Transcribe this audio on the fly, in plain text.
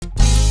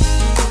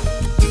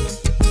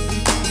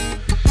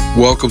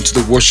Welcome to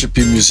the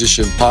Worshiping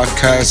Musician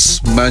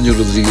Podcast. Manuel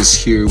Rodriguez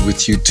here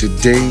with you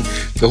today.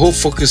 The whole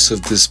focus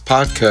of this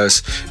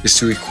podcast is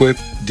to equip,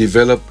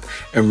 develop,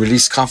 and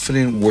release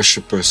confident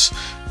worshipers.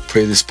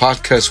 Pray this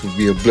podcast will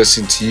be a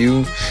blessing to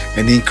you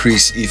and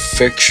increase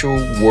effectual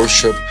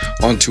worship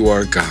unto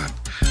our God,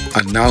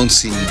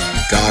 announcing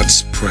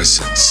God's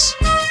presence.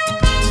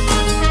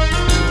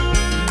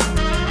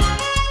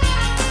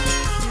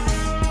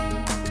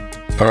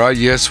 All right,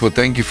 yes. Well,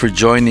 thank you for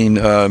joining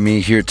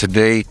me here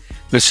today.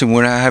 Listen,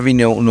 we're not having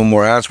no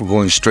more ads. We're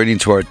going straight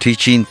into our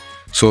teaching.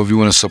 So if you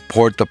want to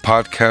support the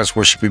podcast,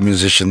 Worshiping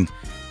Musician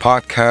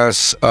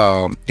Podcast,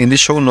 in the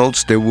show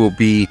notes, there will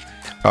be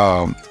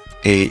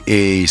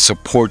a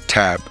support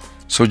tab.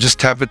 So just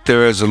tap it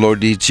there as the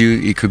Lord leads you.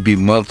 It could be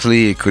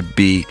monthly. It could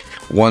be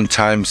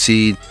one-time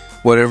seed.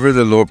 Whatever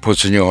the Lord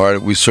puts in your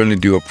heart, we certainly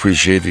do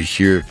appreciate it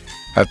here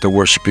at the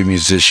Worshiping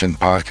Musician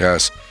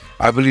Podcast.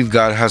 I believe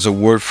God has a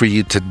word for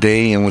you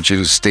today. I want you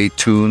to stay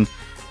tuned.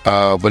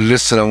 But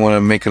listen, I want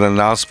to make an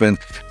announcement.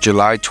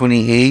 July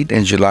 28th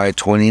and July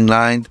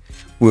 29th,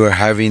 we're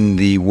having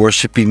the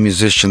Worshiping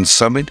Musician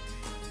Summit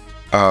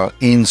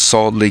in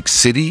Salt Lake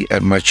City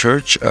at my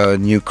church,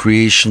 New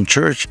Creation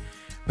Church.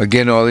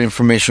 Again, all the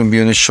information will be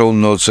in the show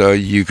notes.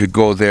 You could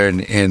go there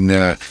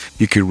and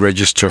you could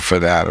register for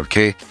that,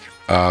 okay?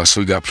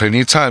 So we got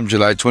plenty of time,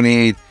 July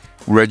 28th,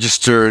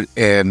 registered,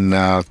 and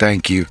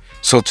thank you.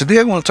 So today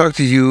I want to talk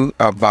to you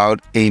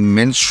about a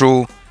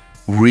minstrel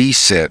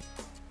reset.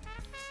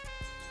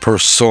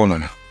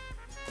 Persona.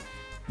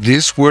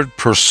 This word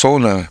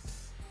persona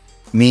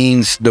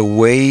means the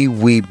way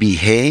we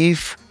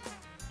behave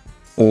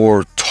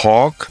or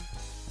talk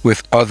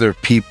with other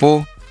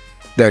people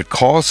that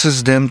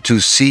causes them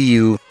to see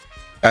you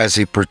as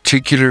a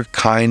particular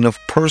kind of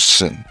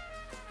person.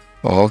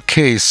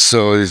 Okay,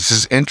 so this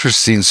is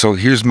interesting. So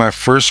here's my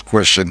first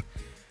question.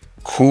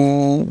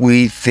 Who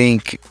we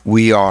think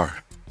we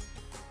are.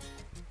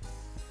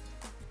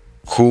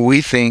 Who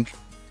we think,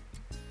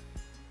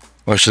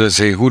 or should I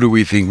say, who do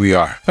we think we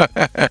are?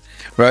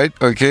 Right?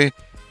 Okay.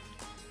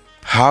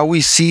 How we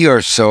see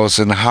ourselves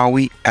and how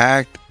we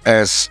act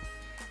has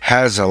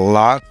a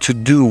lot to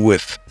do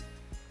with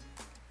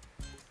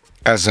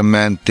as a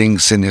man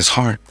thinks in his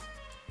heart.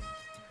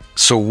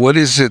 So what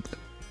is it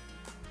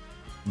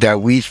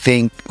that we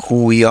think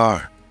who we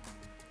are?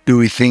 Do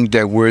we think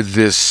that we're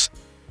this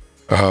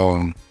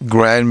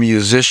grand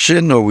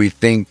musician, or we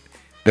think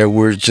that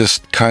we're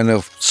just kind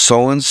of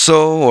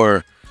so-and-so,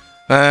 or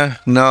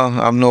no,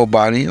 I'm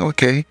nobody.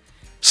 Okay.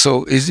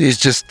 So it's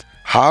just,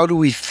 how do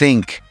we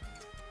think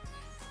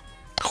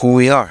who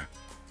we are?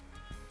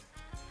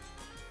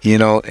 You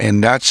know,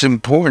 and that's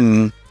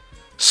important.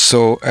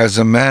 So as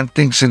a man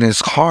thinks in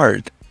his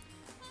heart,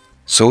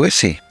 so is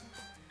he.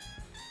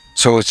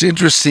 So it's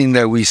interesting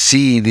that we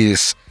see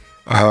this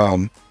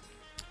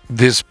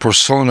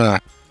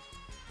persona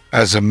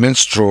as a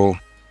minstrel,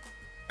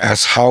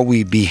 as how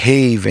we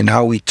behave and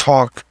how we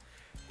talk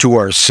to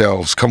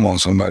ourselves. Come on,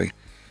 somebody.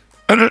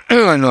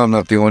 I know I'm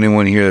not the only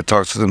one here that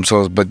talks to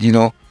themselves, but you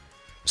know,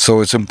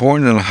 so it's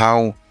important on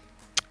how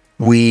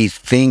we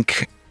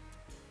think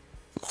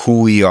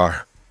who we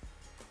are.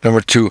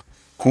 Number two,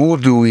 who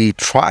do we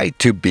try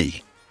to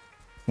be?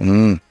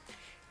 In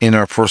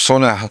our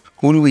persona,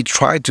 who do we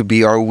try to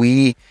be? Are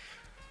we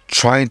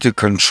trying to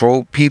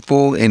control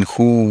people in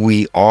who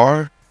we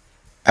are?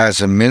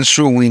 As a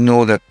minstrel, we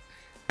know that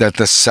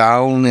the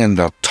sound and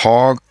the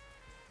talk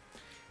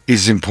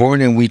is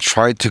important, and we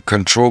try to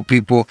control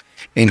people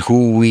in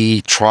who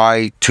we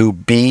try to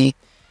be.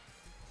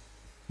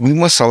 We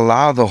must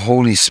allow the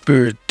Holy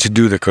Spirit to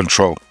do the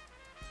control,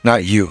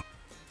 not you.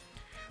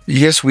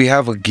 Yes, we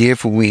have a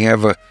gift, we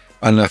have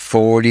an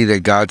authority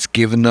that God's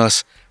given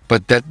us,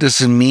 but that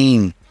doesn't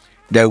mean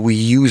that we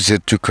use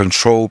it to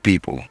control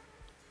people.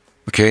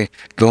 Okay?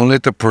 Don't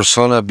let the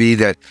persona be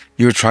that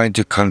you're trying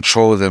to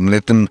control them.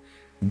 Let them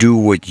do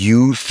what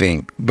you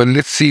think. But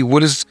let's see,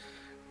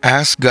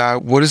 ask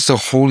God, what does the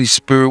Holy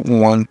Spirit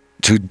want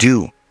to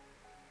do?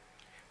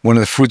 One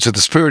of the fruits of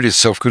the Spirit is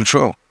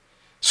self-control.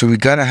 So we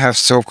got to have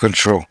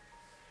self-control.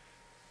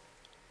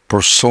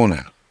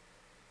 Persona.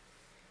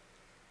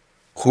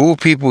 Who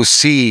people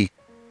see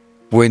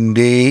when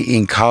they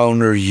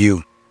encounter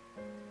you.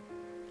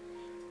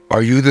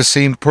 Are you the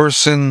same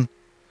person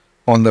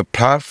on the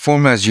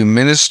platform as you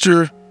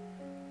minister,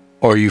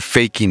 or are you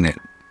faking it?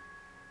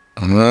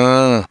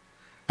 I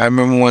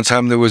remember one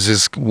time there was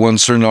this one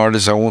certain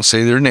artist, I won't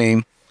say their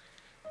name,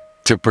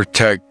 to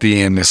protect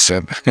the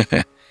innocent.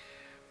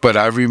 But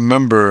I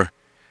remember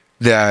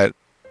that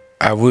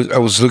I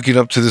was looking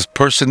up to this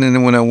person, and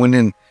then when I went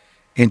and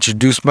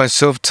introduced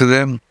myself to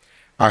them,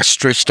 I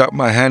stretched out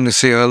my hand to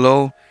say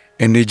hello,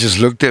 and they just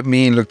looked at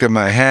me and looked at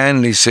my hand,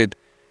 and they said,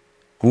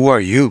 "Who are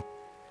you?"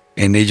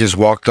 And they just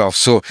walked off.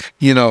 So,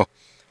 you know,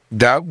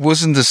 that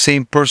wasn't the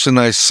same person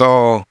I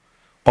saw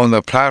on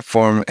the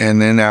platform,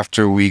 and then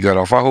after we got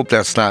off. I hope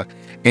that's not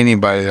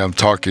anybody that I'm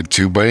talking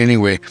to, but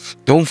anyway,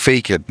 don't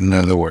fake it, in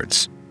other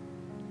words.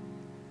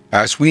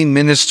 As we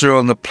minister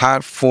on the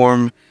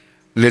platform,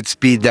 let's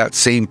be that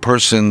same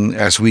person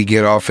as we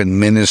get off and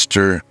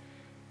minister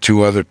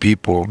to other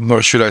people.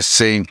 Or should I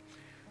say,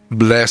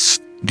 bless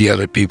the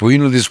other people.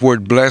 This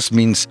word bless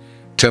means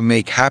to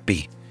make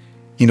happy.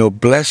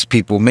 Bless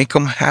people, make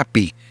them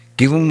happy.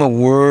 Give them a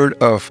word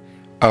of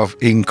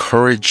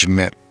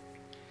encouragement.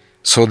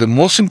 So the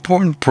most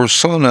important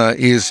persona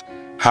is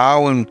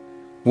how and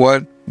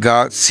what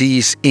God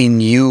sees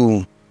in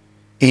you,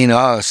 in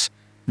us,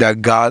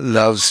 that God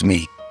loves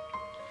me.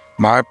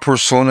 My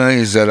persona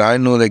is that I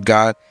know that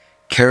God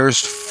cares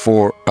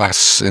for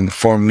us and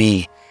for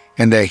me,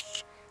 and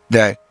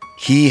that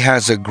He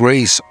has a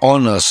grace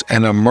on us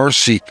and a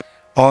mercy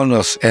on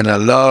us and a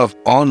love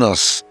on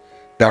us.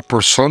 That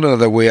persona,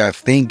 the way I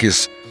think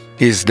is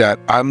that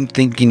I'm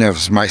thinking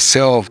of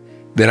myself,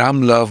 that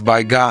I'm loved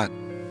by God.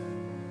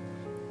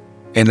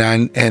 And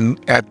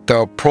at the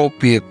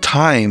appropriate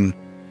time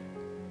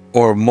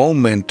or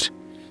moment,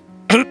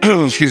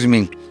 excuse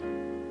me,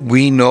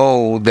 we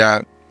know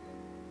that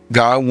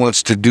God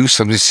wants to do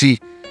something. See,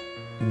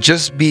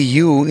 just be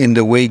you in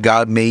the way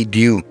God made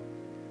you.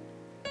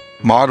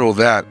 Model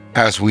that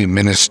as we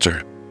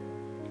minister,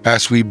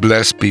 as we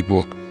bless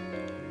people.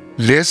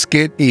 Let's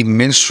get a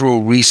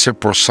minstrel reset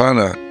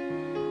persona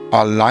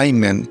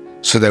alignment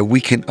so that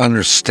we can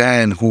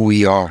understand who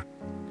we are.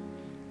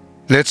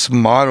 Let's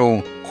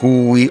model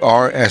who we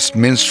are as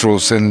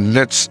minstrels, and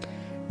let's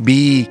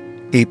be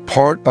a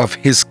part of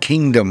His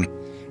kingdom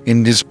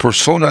in this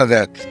persona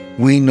that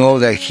we know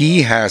that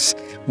He has.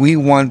 We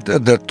want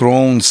the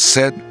throne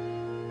set,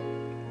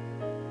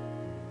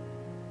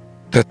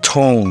 the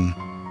tone.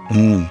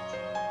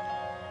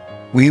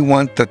 We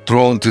want the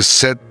throne to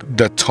set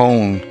the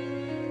tone.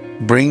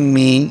 Bring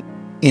me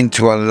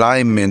into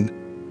alignment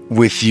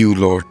with you,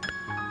 Lord.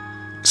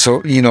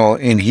 So,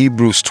 in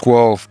Hebrews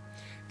 12,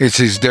 it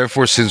says,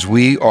 therefore, since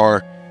we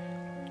are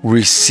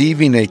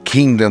receiving a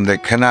kingdom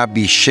that cannot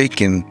be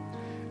shaken,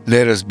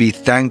 let us be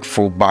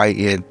thankful by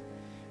it.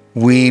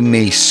 We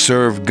may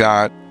serve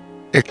God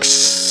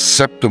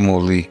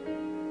acceptably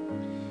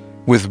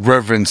with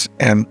reverence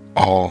and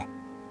awe.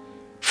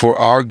 For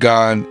our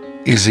God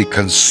is a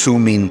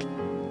consuming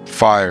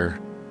fire.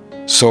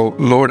 So,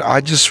 Lord, I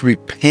just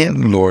repent,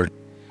 Lord,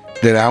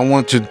 that I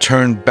want to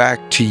turn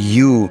back to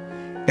you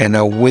and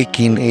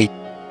awaken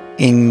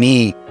in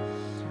me,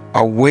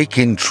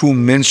 awaken true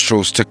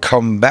minstrels to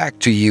come back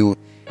to you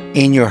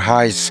in your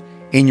house,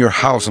 and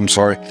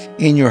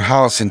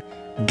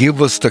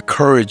give us the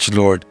courage,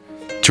 Lord,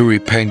 to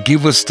repent.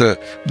 Give us the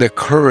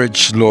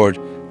courage, Lord,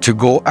 to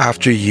go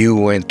after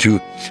you and to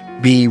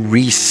be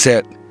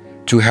reset,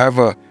 to have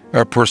a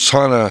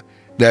persona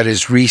that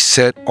is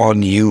reset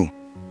on you.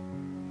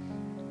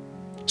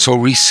 So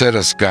reset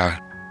us, God.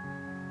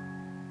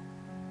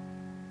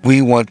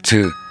 We want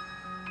to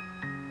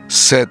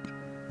set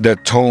the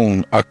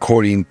tone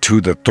according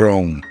to the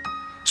throne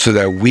so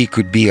that we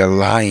could be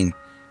aligned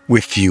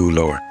with you,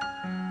 Lord.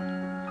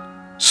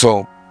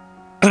 So,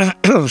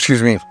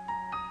 excuse me,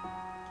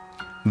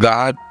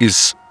 God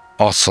is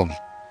awesome,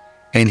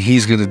 and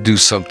He's going to do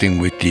something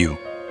with you.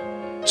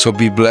 So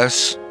be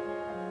blessed.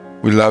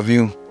 We love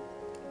you,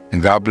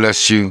 and God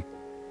bless you,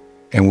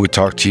 and we'll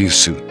talk to you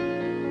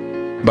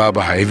soon.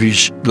 Bye-bye. If you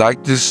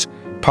like this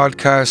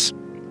podcast,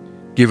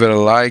 give it a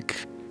like,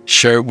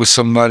 share it with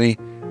somebody.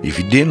 If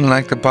you didn't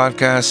like the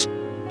podcast,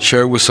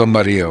 share it with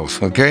somebody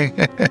else, okay?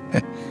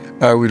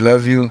 We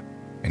love you,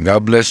 and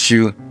God bless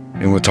you,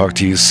 and we'll talk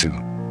to you soon.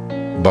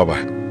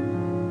 Bye-bye.